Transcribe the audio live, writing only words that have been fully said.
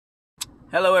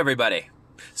Hello everybody.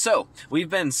 So, we've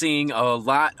been seeing a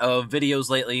lot of videos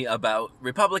lately about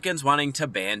Republicans wanting to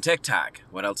ban TikTok.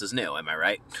 What else is new, am I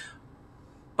right?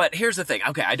 But here's the thing.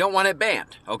 Okay, I don't want it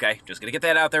banned. Okay, just gonna get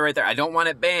that out there right there. I don't want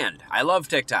it banned. I love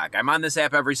TikTok. I'm on this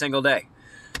app every single day.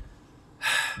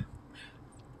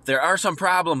 There are some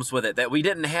problems with it that we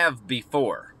didn't have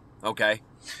before. Okay?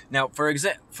 Now, for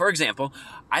example,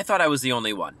 I thought I was the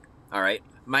only one. All right?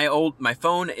 My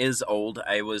phone is old.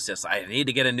 I need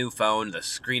to get a new phone. The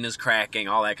screen is cracking,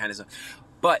 all that kind of stuff.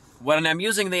 But when I'm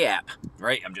using the app,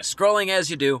 right, I'm just scrolling as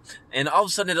you do, and all of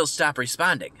a sudden it'll stop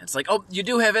responding. It's like, oh, you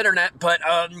do have internet, but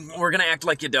we're going to act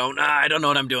like you don't. I don't know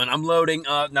what I'm doing. I'm loading.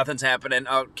 Nothing's happening.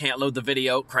 Can't load the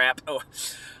video. Crap. Oh.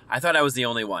 I thought I was the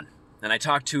only one. And I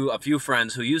talked to a few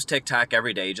friends who use TikTok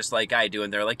every day, just like I do,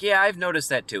 and they're like, yeah, I've noticed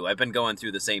that too. I've been going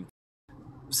through the same.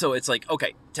 So it's like,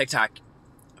 okay, TikTok,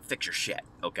 fix your shit,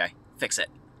 okay? Fix it.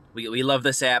 We love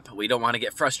this app. We don't want to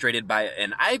get frustrated by it,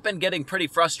 and I've been getting pretty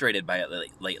frustrated by it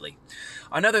lately.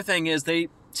 Another thing is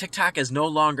TikTok is no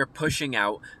longer pushing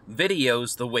out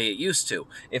videos the way it used to.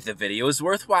 If the video is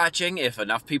worth watching, if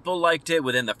enough people liked it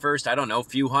within the first, I don't know,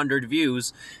 few hundred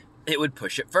views, it would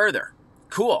push it further.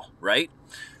 Cool, right?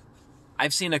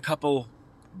 I've seen a couple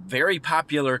very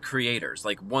popular creators,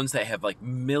 like ones that have like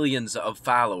millions of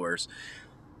followers,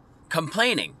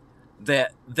 complaining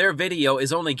that their video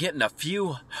is only getting a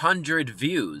few hundred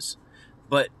views,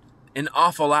 but an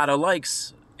awful lot of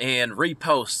likes and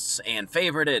reposts and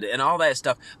favorited and all that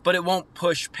stuff, but it won't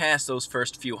push past those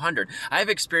first few hundred. I've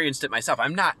experienced it myself.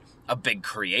 I'm not a big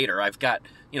creator. I've got,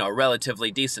 a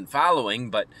relatively decent following,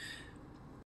 but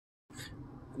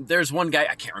there's one guy,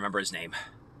 I can't remember his name.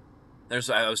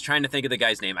 I was trying to think of the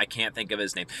guy's name. I can't think of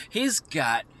his name. He's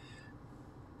got,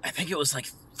 I think it was like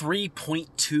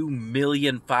 3.2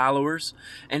 million followers.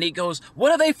 And he goes,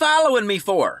 what are they following me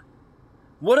for?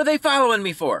 What are they following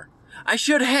me for? I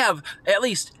should have at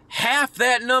least half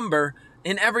that number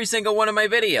in every single one of my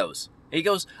videos. He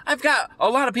goes, I've got a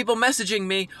lot of people messaging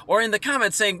me or in the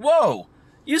comments saying, whoa,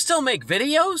 you still make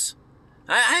videos?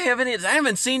 I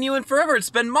haven't seen you in forever. It's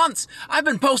been months. I've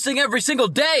been posting every single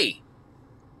day.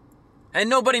 And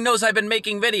nobody knows I've been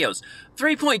making videos.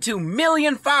 3.2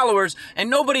 million followers, and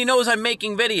nobody knows I'm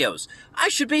making videos. I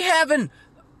should be having,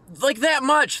 like, that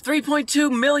much.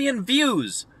 3.2 million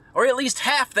views. Or at least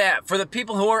half that for the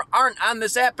people who aren't on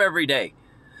this app every day.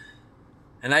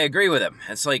 And I agree with him.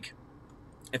 It's like,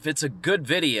 if it's a good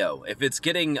video, if it's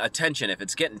getting attention, if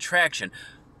it's getting traction,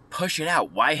 push it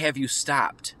out. Why have you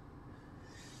stopped?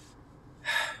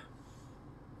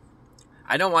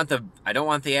 I don't want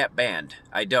the app banned.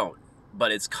 I don't.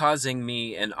 But it's causing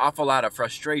me an awful lot of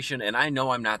frustration, and I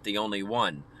know I'm not the only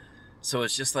one. So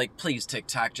it's just like, please,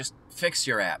 TikTok, just fix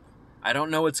your app. I don't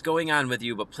know what's going on with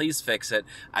you, but please fix it.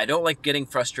 I don't like getting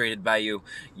frustrated by you.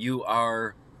 You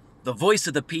are the voice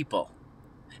of the people.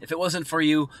 If it wasn't for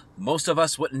you, most of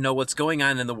us wouldn't know what's going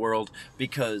on in the world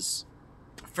because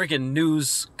freaking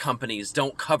news companies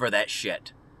don't cover that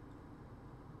shit.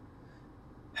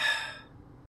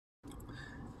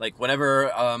 Like whenever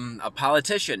a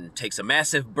politician takes a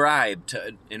massive bribe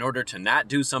in order to not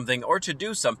do something or to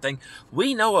do something,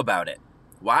 we know about it.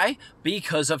 Why?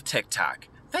 Because of TikTok.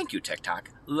 Thank you,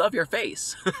 TikTok. Love your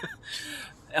face.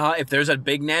 If there's a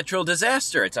big natural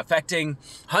disaster, it's affecting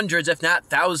hundreds, if not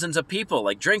thousands of people,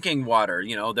 like drinking water.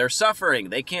 They're suffering.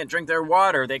 They can't drink their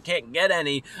water. They can't get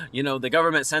any. The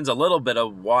government sends a little bit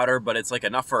of water, but it's like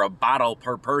enough for a bottle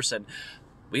per person.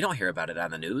 We don't hear about it on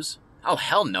the news. Oh,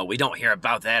 hell no, we don't hear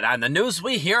about that on the news.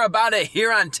 We hear about it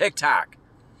here on TikTok.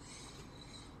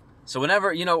 So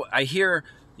whenever, I hear,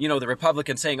 the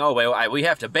Republicans saying, oh, well, we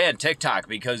have to ban TikTok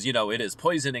because, it is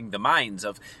poisoning the minds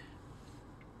of...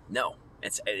 No,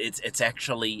 it's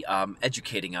actually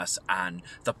educating us on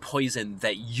the poison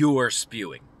that you're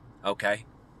spewing, okay?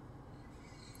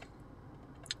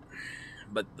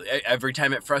 But every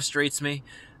time it frustrates me,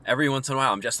 every once in a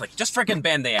while, I'm just like, just freaking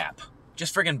ban the app.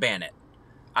 Just freaking ban it.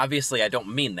 Obviously, I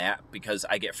don't mean that because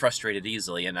I get frustrated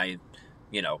easily and I'm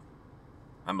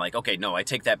like, okay, no, I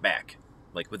take that back.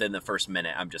 Like within the first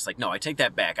minute, I'm just like, no, I take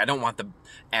that back. I don't want the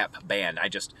app banned. I'm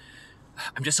just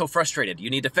so frustrated. You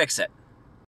need to fix it.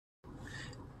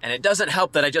 And it doesn't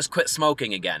help that I just quit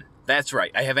smoking again. That's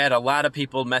right. I have had a lot of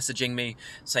people messaging me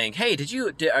saying, hey,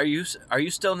 are you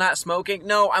still not smoking?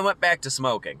 No, I went back to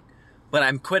smoking, but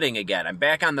I'm quitting again. I'm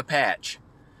back on the patch.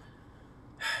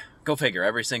 Go figure,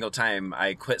 every single time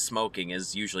I quit smoking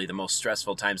is usually the most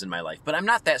stressful times in my life. But I'm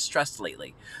not that stressed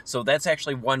lately. So that's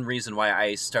actually one reason why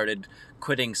I started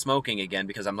quitting smoking again,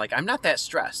 because I'm like, I'm not that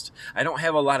stressed. I don't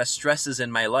have a lot of stresses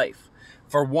in my life,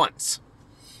 for once.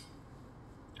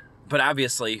 But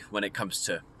obviously, when it comes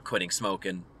to quitting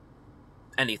smoking,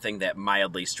 anything that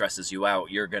mildly stresses you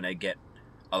out, you're going to get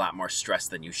a lot more stress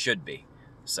than you should be.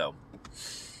 So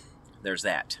there's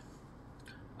that.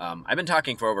 I've been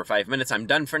talking for over 5 minutes. I'm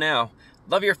done for now.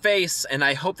 Love your face, and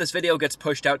I hope this video gets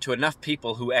pushed out to enough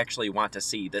people who actually want to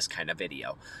see this kind of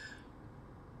video.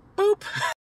 Boop!